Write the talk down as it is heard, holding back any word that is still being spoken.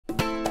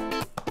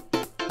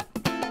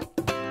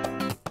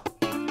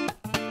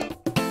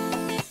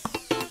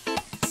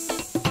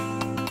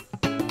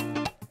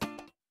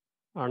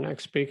Our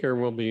next speaker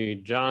will be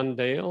John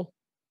Dale,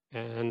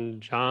 and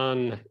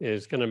John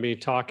is going to be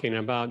talking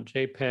about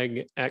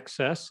JPEG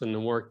XS and the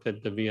work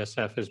that the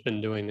VSF has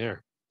been doing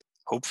there.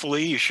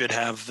 Hopefully you should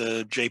have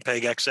the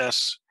JPEG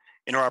XS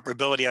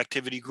interoperability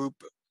activity group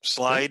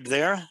slide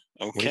there.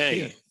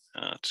 Okay,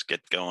 let's get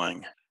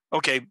going.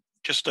 Okay,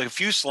 just a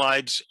few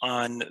slides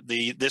on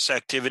this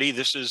activity.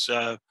 This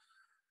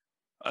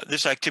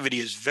activity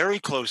is very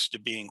close to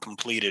being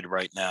completed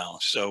right now.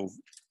 So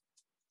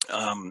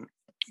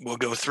we'll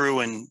go through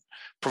and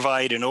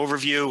provide an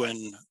overview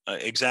and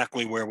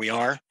exactly where we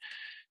are.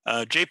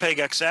 JPEG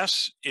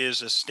XS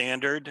is a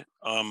standard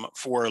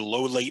for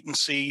low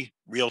latency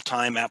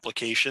real-time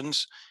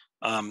applications,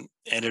 and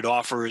it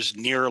offers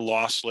near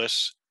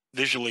lossless,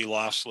 visually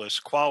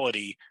lossless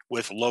quality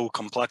with low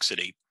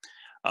complexity.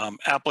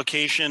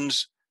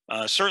 Applications,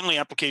 certainly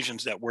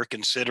applications that we're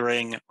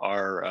considering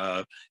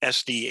are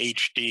SD,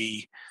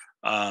 HD,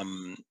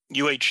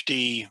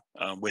 UHD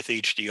with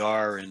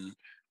HDR and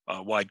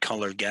wide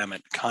color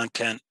gamut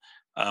content.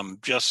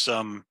 Just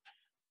some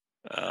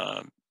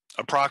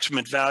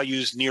approximate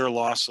values: near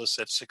lossless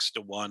at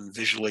 6:1,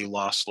 visually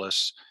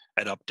lossless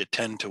at up to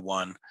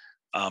 10:1,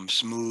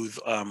 smooth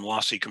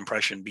lossy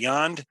compression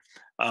beyond,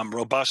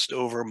 robust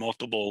over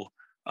multiple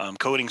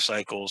coding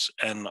cycles,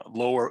 and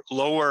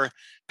lower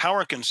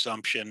power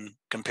consumption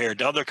compared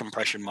to other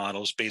compression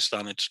models based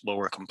on its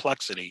lower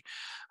complexity.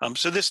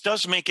 So this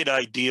does make it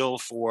ideal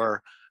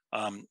for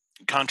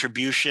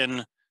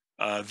contribution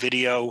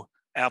video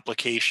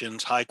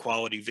applications, high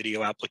quality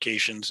video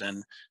applications.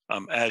 And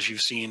as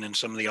you've seen in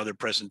some of the other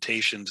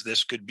presentations,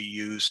 this could be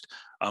used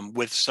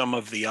with some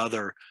of the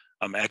other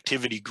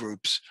activity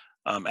groups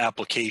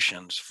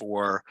applications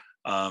for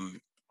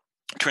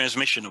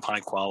transmission of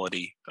high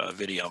quality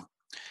video.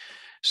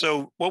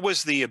 So what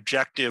was the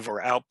objective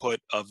or output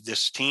of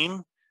this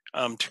team?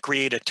 To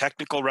create a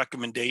technical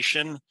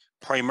recommendation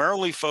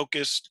primarily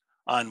focused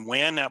on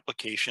WAN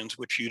applications,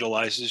 which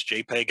utilizes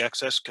JPEG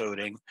XS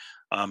coding,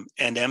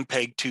 and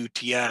MPEG-2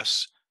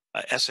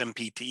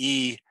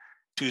 SMPTE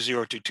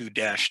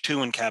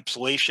 2022-2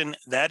 encapsulation.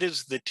 That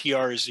is the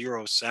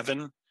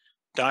TR07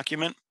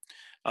 document.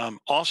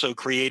 Also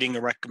creating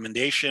a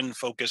recommendation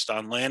focused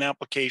on LAN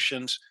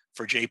applications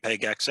for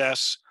JPEG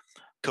XS,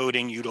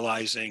 coding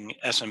utilizing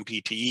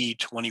SMPTE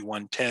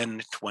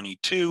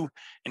 2110-22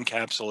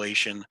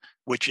 encapsulation,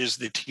 which is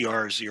the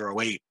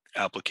TR08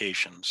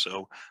 application.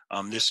 So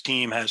this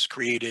team has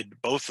created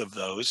both of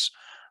those.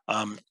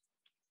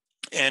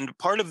 And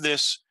part of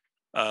this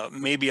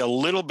may be a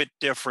little bit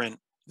different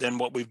than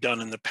what we've done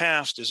in the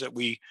past, is that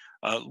we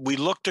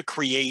look to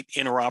create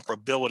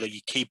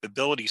interoperability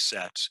capability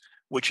sets,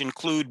 which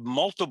include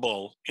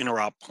multiple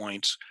interop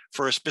points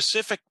for a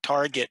specific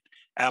target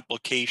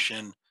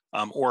application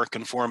or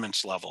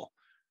conformance level.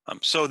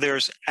 So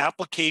there's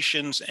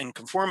applications and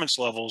conformance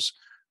levels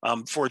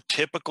for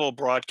typical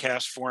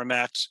broadcast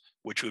formats,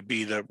 which would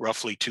be the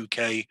roughly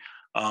 2K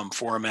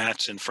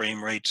formats and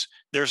frame rates.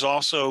 There's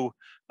also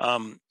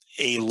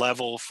a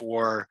level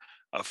for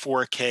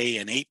 4K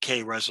and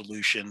 8K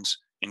resolutions,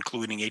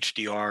 including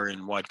HDR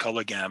and wide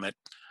color gamut.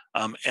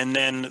 And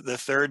then the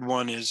third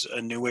one is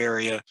a new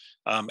area,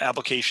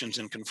 applications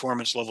and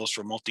conformance levels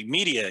for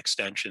multimedia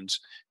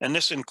extensions. And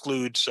this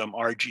includes some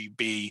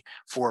RGB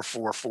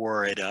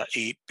 444 at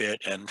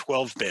 8-bit and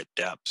 12-bit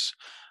depths.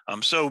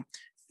 So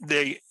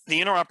the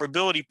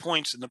interoperability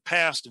points in the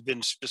past have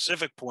been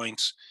specific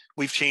points.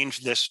 We've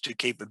changed this to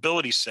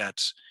capability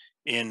sets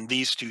in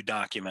these two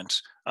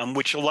documents,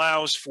 which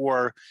allows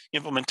for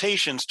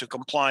implementations to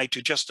comply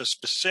to just a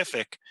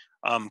specific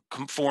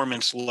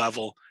conformance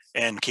level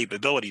and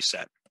capability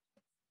set.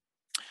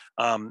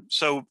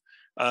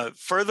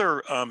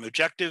 Further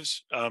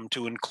objectives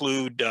to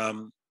include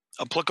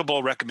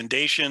applicable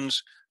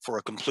recommendations for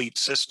a complete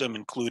system,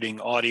 including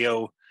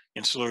audio,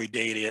 ancillary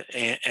data,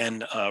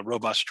 and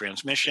robust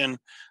transmission.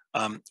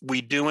 We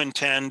do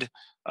intend,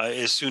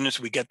 as soon as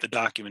we get the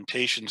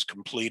documentations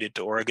completed,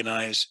 to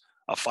organize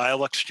a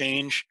file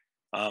exchange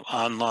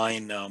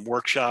online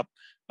workshop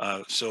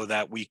so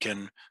that we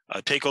can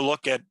take a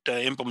look at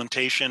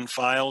implementation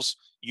files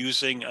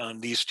using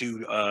these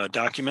two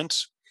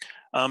documents.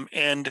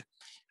 And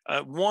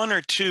one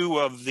or two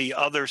of the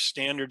other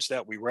standards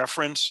that we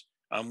reference,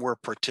 we're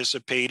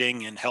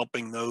participating in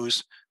helping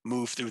those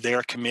move through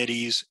their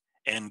committees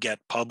and get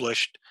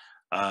published.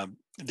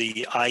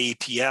 The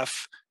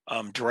IETF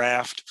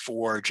draft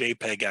for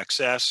JPEG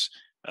XS,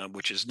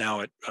 which is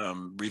now at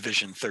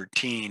revision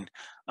 13,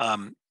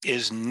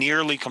 is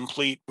nearly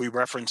complete. We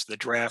referenced the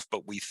draft,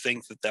 but we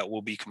think that that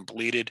will be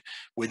completed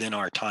within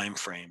our time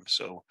frame.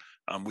 So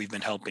we've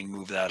been helping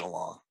move that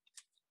along.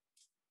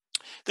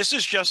 This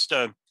is just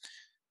a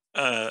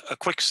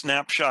quick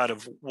snapshot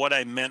of what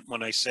I meant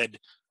when I said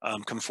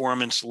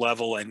conformance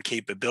level and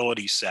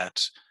capability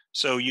sets.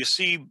 So you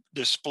see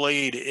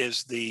displayed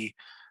is the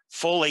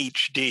full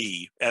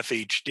HD,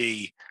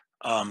 FHD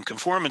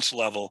conformance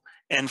level.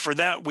 And for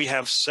that, we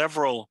have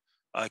several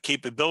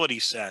capability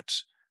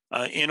sets.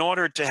 In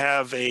order to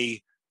have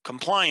a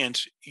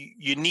compliance,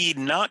 you need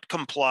not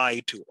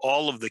comply to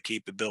all of the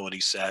capability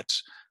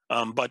sets,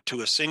 but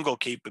to a single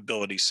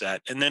capability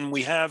set. And then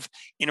we have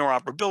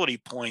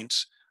interoperability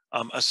points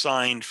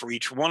assigned for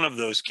each one of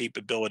those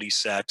capability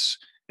sets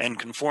and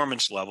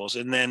conformance levels.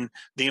 And then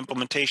the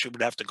implementation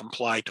would have to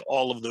comply to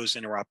all of those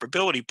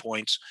interoperability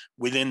points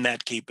within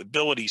that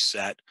capability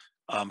set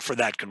for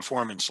that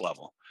conformance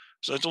level.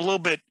 So it's a little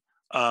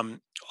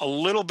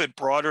bit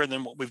broader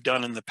than what we've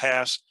done in the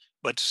past,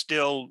 but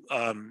still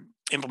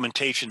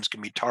implementations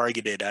can be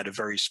targeted at a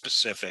very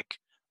specific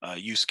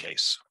use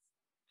case.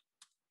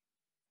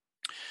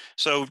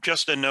 So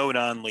just a note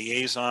on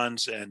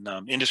liaisons and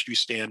industry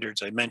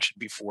standards. I mentioned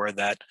before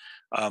that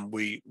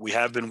we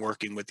have been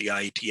working with the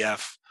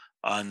IETF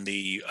on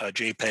the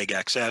JPEG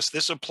XS.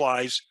 This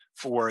applies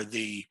for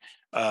the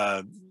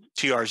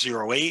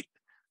TR08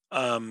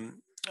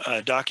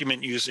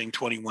 document using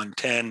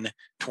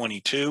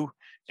 2110.22,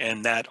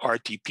 and that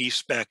RTP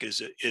spec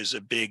is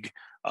a big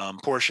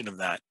portion of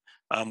that.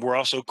 We're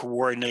also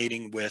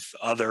coordinating with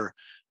other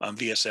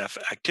VSF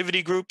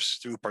activity groups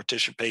through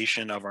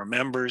participation of our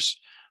members,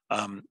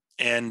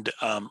 and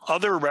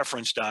other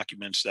reference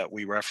documents that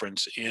we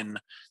reference in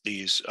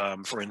these,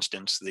 for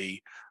instance,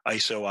 the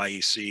ISO,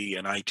 IEC,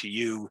 and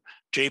ITU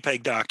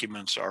JPEG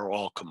documents are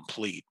all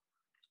complete.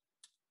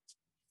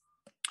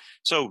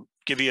 So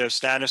give you a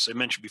status, I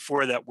mentioned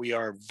before that we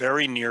are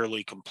very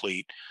nearly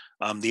complete.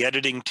 The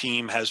editing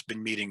team has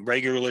been meeting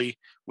regularly.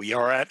 We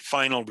are at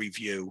final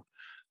review.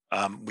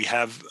 We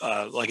have,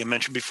 like I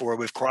mentioned before,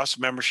 we've cross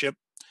membership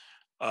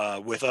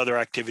with other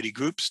activity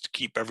groups to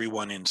keep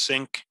everyone in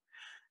sync.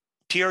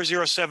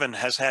 TR07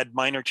 has had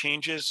minor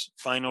changes.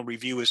 Final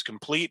review is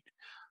complete.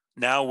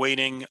 Now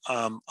waiting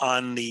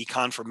on the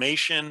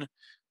confirmation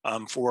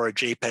for a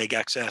JPEG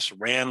XS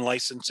RAN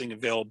licensing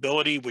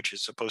availability, which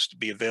is supposed to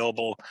be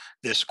available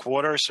this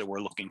quarter. So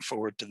we're looking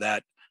forward to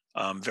that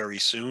very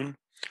soon.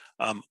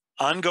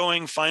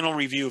 Ongoing final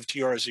review of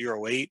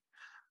TR08,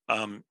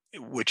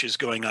 which is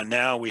going on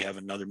now. We have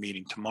another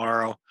meeting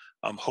tomorrow.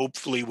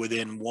 Hopefully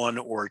within 1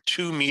 or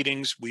 2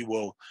 meetings, we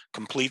will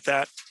complete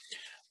that.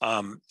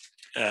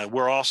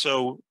 We're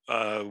also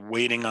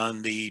waiting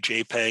on the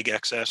JPEG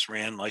XS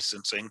RAN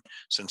licensing,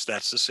 since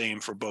that's the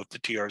same for both the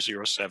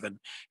TR07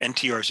 and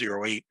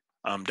TR08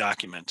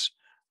 documents.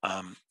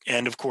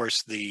 And of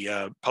course,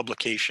 the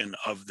publication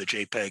of the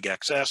JPEG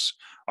XS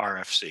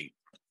RFC.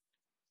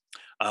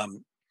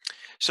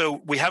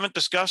 So we haven't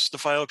discussed the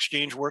file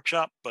exchange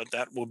workshop, but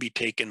that will be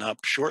taken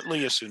up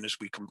shortly as soon as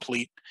we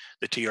complete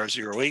the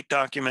TR08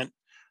 document.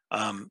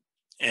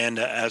 And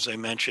as I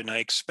mentioned, I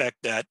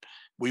expect that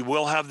we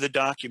will have the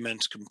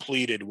documents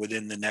completed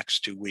within the next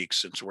 2 weeks,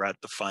 since we're at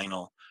the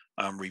final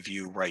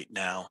review right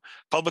now.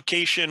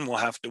 Publication, we'll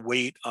have to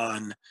wait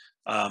on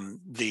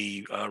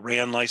the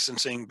RAN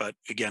licensing, but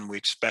again, we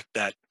expect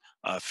that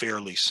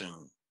fairly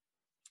soon.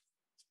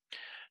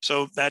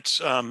 So that's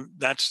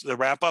the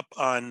wrap up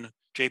on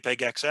JPEG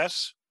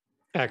XS.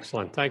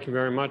 Excellent. Thank you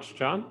very much,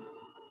 John.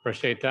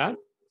 Appreciate that.